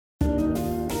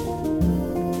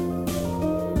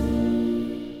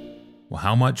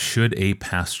how much should a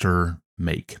pastor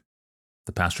make?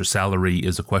 The pastor's salary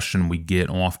is a question we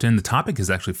get often. The topic is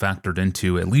actually factored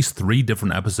into at least 3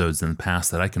 different episodes in the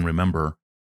past that I can remember,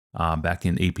 back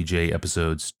in APJ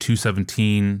episodes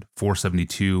 217,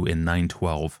 472, and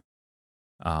 912.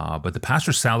 But the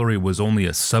pastor's salary was only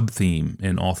a sub-theme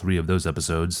in all 3 of those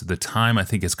episodes. The time, I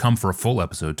think, has come for a full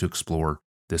episode to explore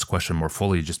this question more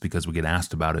fully, just because we get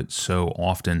asked about it so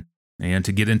often. And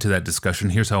to get into that discussion,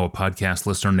 here's how a podcast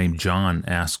listener named John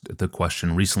asked the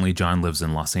question recently. John lives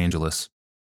in Los Angeles.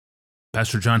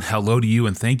 Pastor John, hello to you,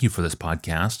 and thank you for this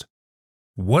podcast.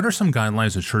 What are some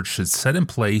guidelines a church should set in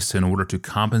place in order to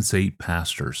compensate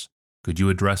pastors? Could you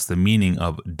address the meaning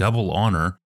of double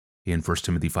honor in 1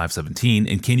 Timothy 5:17,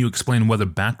 and can you explain whether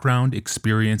background,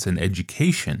 experience, and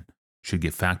education should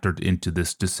get factored into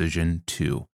this decision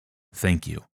too? Thank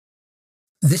you.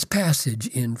 This passage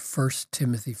in 1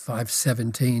 Timothy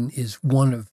 5:17 is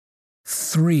one of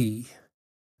 3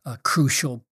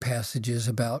 crucial passages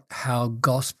about how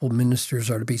gospel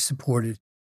ministers are to be supported.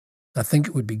 I think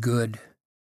it would be good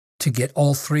to get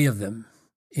all 3 of them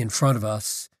in front of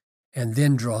us and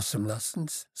then draw some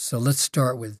lessons. So let's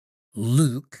start with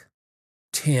Luke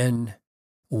 10,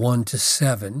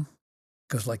 1-7. It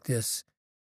goes like this.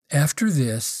 After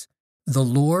this, the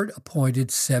Lord appointed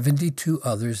 72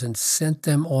 others and sent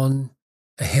them on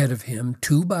ahead of him,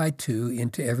 2 by 2,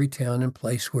 into every town and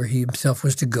place where he himself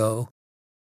was to go.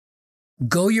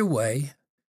 Go your way.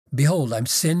 Behold, I'm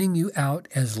sending you out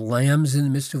as lambs in the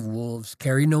midst of wolves.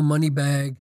 Carry no money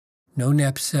bag, no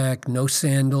knapsack, no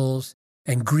sandals,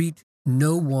 and greet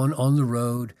no one on the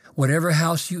road. Whatever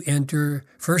house you enter,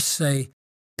 first say,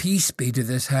 peace be to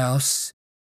this house.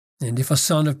 And if a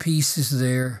son of peace is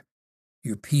there,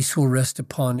 your peace will rest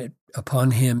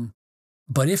upon him.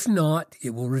 But if not,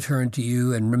 it will return to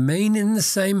you, and remain in the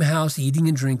same house, eating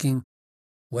and drinking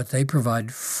what they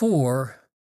provide, for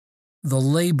the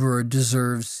laborer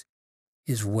deserves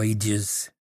his wages.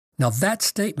 Now that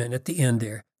statement at the end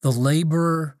there, the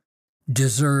laborer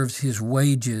deserves his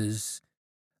wages,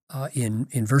 in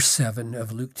verse 7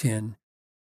 of Luke 10,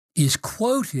 is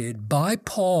quoted by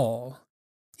Paul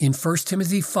in 1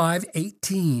 Timothy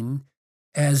 5:18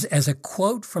 as a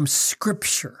quote from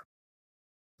Scripture.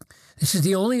 This is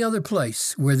the only other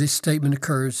place where this statement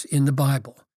occurs in the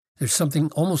Bible. There's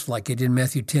something almost like it in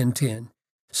Matthew 10:10.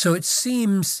 So it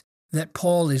seems that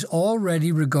Paul is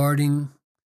already regarding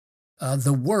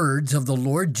the words of the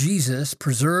Lord Jesus,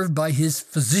 preserved by his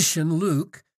physician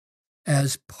Luke,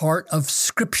 as part of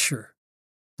Scripture.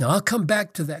 Now, I'll come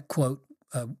back to that quote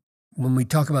when we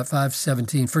talk about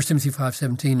 5:17, 1 Timothy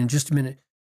 5:17 in just a minute.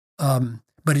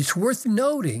 But it's worth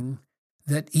noting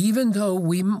that even though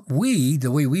we,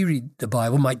 the way we read the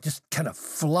Bible, might just kind of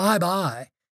fly by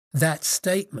that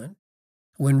statement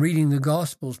when reading the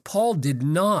Gospels, Paul did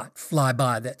not fly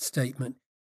by that statement.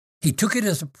 He took it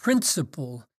as a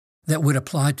principle that would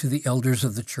apply to the elders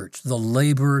of the church. The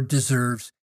laborer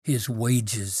deserves his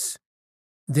wages.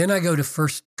 Then I go to 1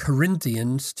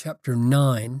 Corinthians chapter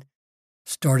 9,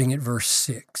 starting at verse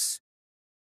 6.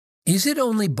 Is it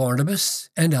only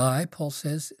Barnabas and I, Paul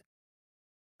says,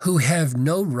 who have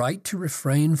no right to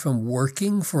refrain from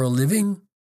working for a living?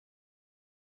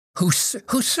 Who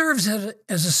serves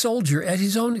as a soldier at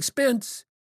his own expense?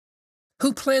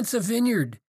 Who plants a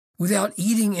vineyard without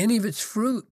eating any of its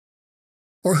fruit?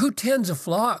 Or who tends a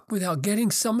flock without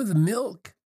getting some of the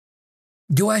milk?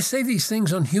 Do I say these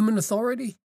things on human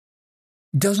authority?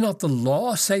 Does not the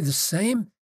law say the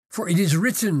same? For it is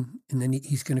written, and then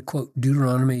he's going to quote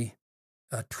Deuteronomy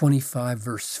 25,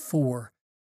 verse 4.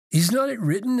 Is not it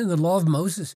written in the law of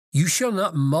Moses, you shall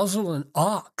not muzzle an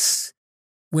ox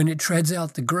when it treads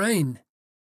out the grain?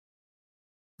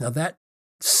 Now that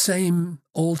same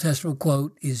Old Testament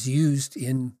quote is used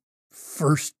in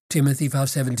 1 Timothy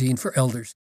 5:17 for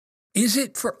elders. Is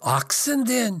it for oxen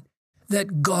then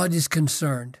that God is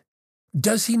concerned?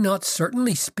 Does he not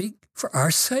certainly speak for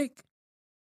our sake?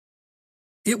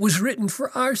 It was written for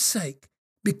our sake,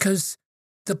 because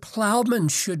the plowman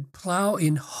should plow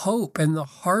in hope and the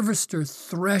harvester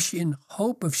thresh in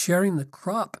hope of sharing the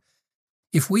crop.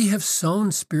 If we have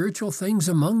sown spiritual things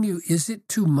among you, is it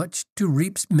too much to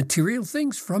reap material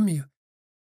things from you?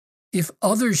 If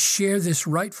others share this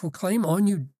rightful claim on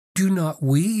you, do not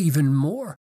we even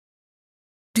more?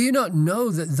 Do you not know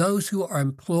that those who are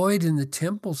employed in the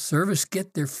temple service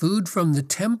get their food from the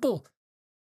temple,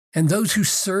 and those who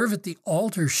serve at the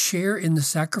altar share in the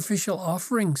sacrificial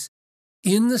offerings?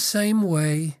 In the same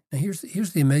way, now here's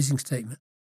the amazing statement.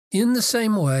 In the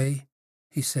same way,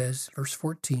 he says, verse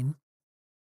 14,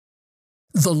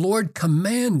 the Lord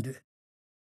commanded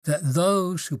that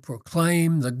those who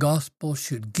proclaim the gospel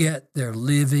should get their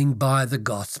living by the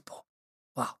gospel.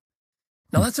 Wow.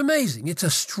 Now that's amazing. It's a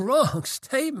strong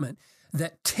statement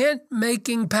that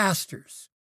tent-making pastors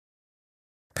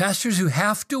who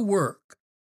have to work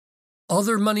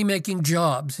other money-making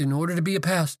jobs in order to be a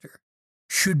pastor,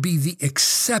 should be the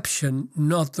exception,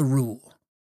 not the rule.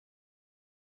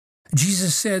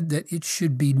 Jesus said that it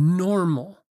should be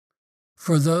normal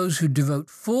for those who devote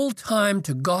full time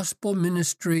to gospel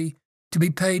ministry to be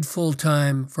paid full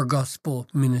time for gospel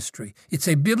ministry. It's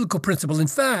a biblical principle. In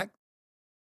fact,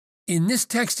 in this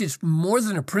text, it's more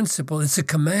than a principle, it's a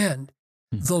command.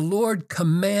 The Lord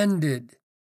commanded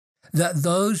that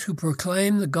those who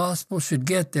proclaim the gospel should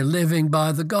get their living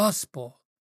by the gospel.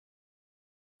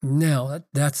 Now,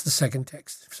 that's the second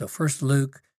text. So first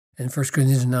Luke and 1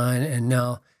 Corinthians 9, and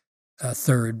now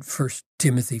third, 1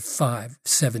 Timothy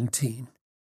 5:17.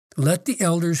 Let the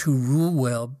elders who rule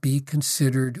well be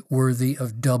considered worthy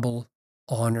of double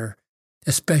honor,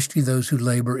 especially those who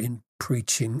labor in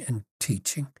preaching and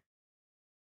teaching.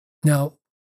 Now,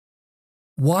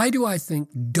 why do I think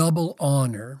double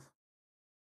honor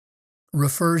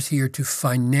refers here to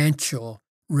financial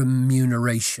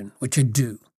remuneration, which I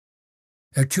do?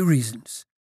 There are two reasons.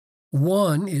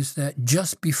 One is that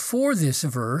just before this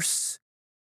verse,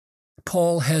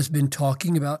 Paul has been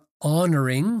talking about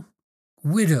honoring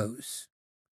widows.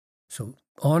 So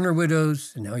honor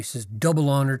widows, and now he says double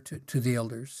honor to the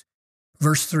elders.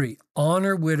 Verse 3,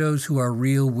 honor widows who are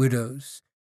real widows.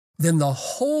 Then the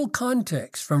whole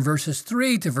context from verses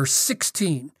 3 to verse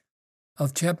 16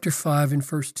 of chapter 5 in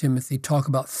 1 Timothy talk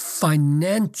about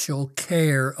financial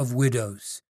care of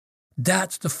widows.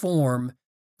 That's the form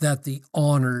that the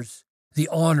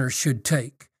honor should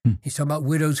take. He's talking about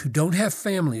widows who don't have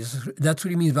families. That's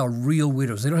what he means about real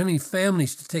widows. They don't have any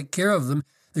families to take care of them.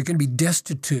 They're going to be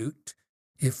destitute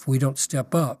if we don't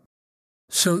step up.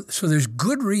 So there's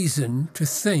good reason to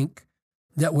think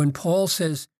that when Paul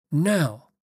says, now,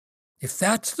 if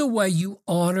that's the way you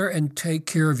honor and take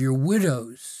care of your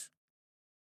widows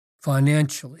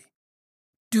financially,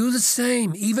 do the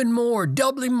same, even more,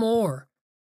 doubly more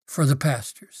for the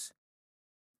pastors.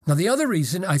 Now, the other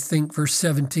reason I think verse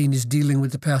 17 is dealing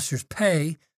with the pastor's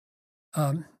pay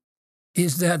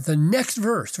is that the next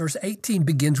verse, verse 18,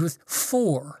 begins with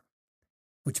for,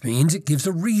 which means it gives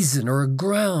a reason or a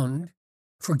ground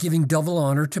for giving double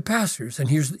honor to pastors.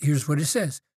 And here's what it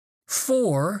says.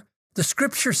 For the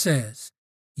scripture says,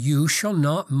 you shall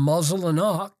not muzzle an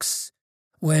ox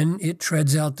when it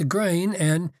treads out the grain,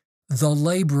 and the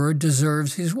laborer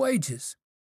deserves his wages.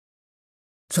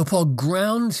 So Paul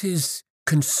grounds his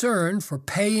concern for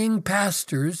paying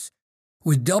pastors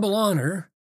with double honor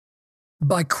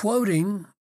by quoting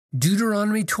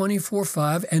Deuteronomy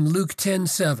 24:5 and Luke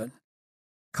 10:7,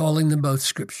 calling them both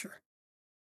scripture.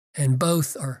 And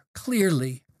both are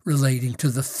clearly relating to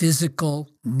the physical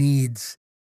needs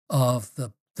of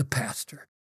the pastor.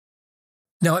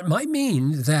 Now, it might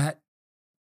mean that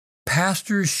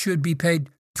pastors should be paid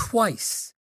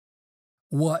twice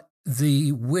what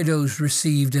the widows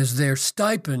received as their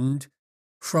stipend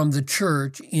from the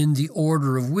church in the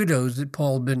order of widows that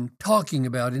Paul had been talking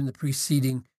about in the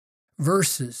preceding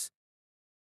verses.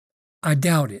 I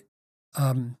doubt it.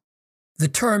 The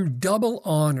term double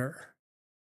honor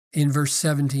in verse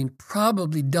 17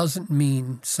 probably doesn't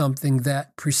mean something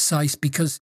that precise,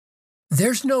 because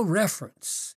there's no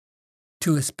reference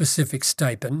to a specific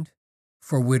stipend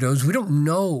for widows. We don't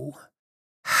know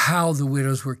how the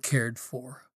widows were cared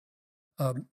for.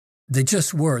 They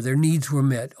just were. Their needs were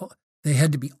met. They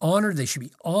had to be honored. They should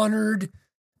be honored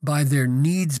by their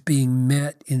needs being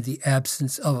met in the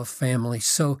absence of a family.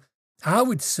 So I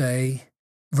would say,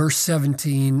 verse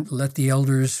 17, let the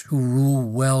elders who rule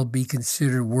well be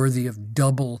considered worthy of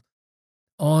double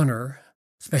honor,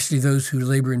 especially those who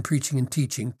labor in preaching and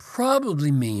teaching,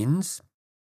 probably means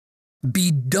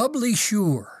be doubly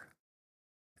sure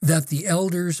that the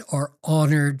elders are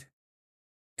honored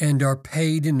and are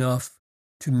paid enough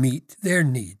to meet their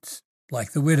needs,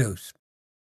 like the widows.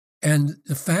 And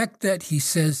the fact that he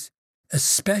says,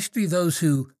 especially those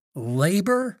who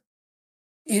labor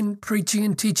in preaching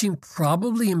and teaching,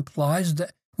 probably implies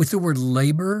that with the word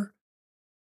labor,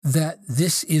 that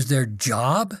this is their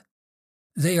job.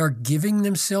 They are giving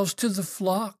themselves to the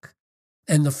flock,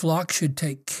 and the flock should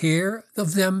take care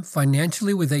of them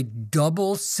financially with a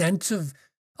double sense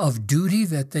of duty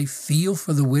that they feel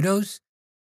for the widows.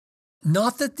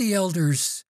 Not that the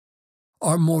elders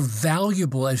are more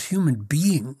valuable as human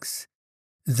beings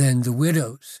than the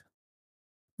widows,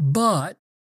 but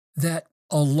that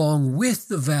along with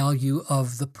the value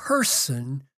of the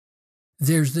person,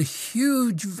 there's the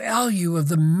huge value of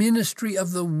the ministry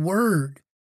of the word,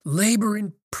 labor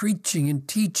in preaching and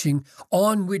teaching,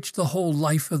 on which the whole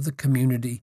life of the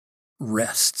community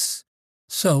rests.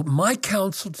 So my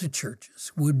counsel to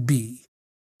churches would be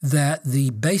that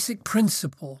the basic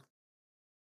principle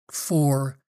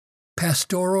for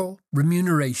pastoral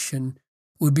remuneration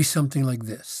would be something like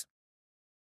this.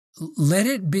 Let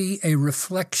it be a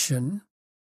reflection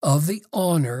of the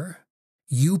honor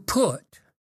you put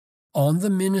on the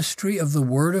ministry of the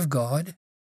Word of God,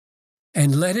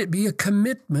 and let it be a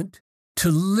commitment to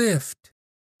lift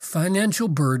financial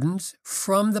burdens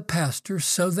from the pastor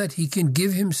so that he can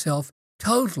give himself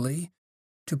totally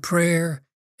to prayer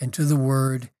and to the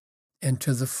Word and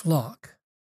to the flock.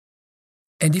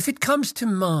 And if it comes to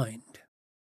mind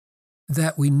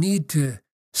that we need to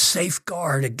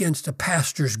safeguard against a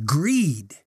pastor's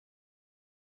greed,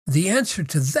 the answer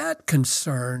to that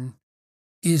concern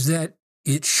is that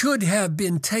it should have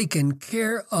been taken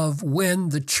care of when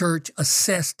the church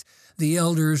assessed the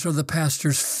elders or the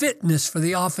pastor's fitness for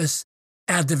the office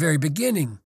at the very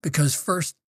beginning, because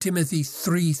 1 Timothy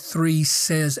 3:3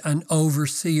 says an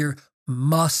overseer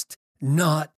must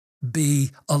not be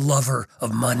a lover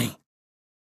of money.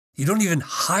 You don't even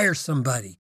hire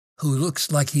somebody who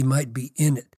looks like he might be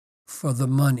in it for the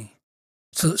money.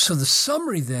 So the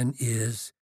summary then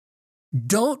is,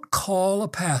 don't call a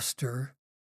pastor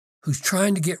who's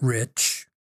trying to get rich,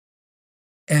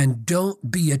 and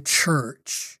don't be a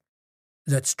church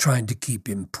that's trying to keep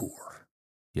him poor.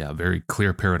 Yeah, very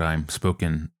clear paradigm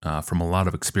spoken from a lot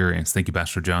of experience. Thank you,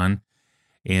 Pastor John.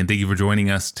 And thank you for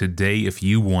joining us today. If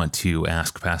you want to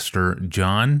ask Pastor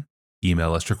John,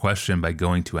 email us your question by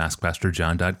going to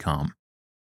askpastorjohn.com.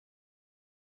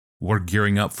 We're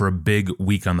gearing up for a big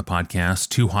week on the podcast.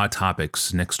 2 hot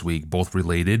topics next week, both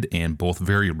related and both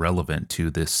very relevant to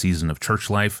this season of church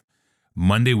life.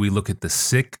 Monday, we look at the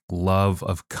sick love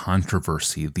of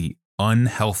controversy, the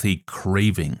unhealthy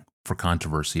craving for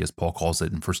controversy, as Paul calls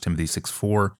it in 1 Timothy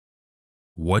 6:4.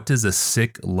 What does a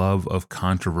sick love of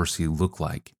controversy look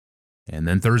like? And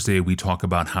then Thursday, we talk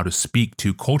about how to speak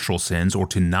to cultural sins or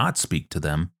to not speak to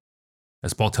them.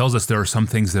 As Paul tells us, there are some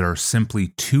things that are simply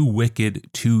too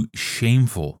wicked, too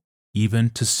shameful, even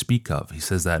to speak of. He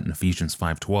says that in Ephesians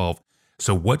 5:12.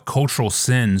 So what cultural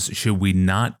sins should we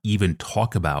not even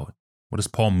talk about? What does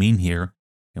Paul mean here,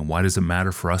 and why does it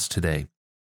matter for us today?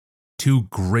 2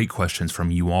 great questions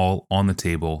from you all on the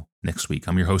table next week.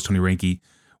 I'm your host, Tony Reinke.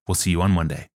 We'll see you on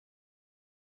Monday.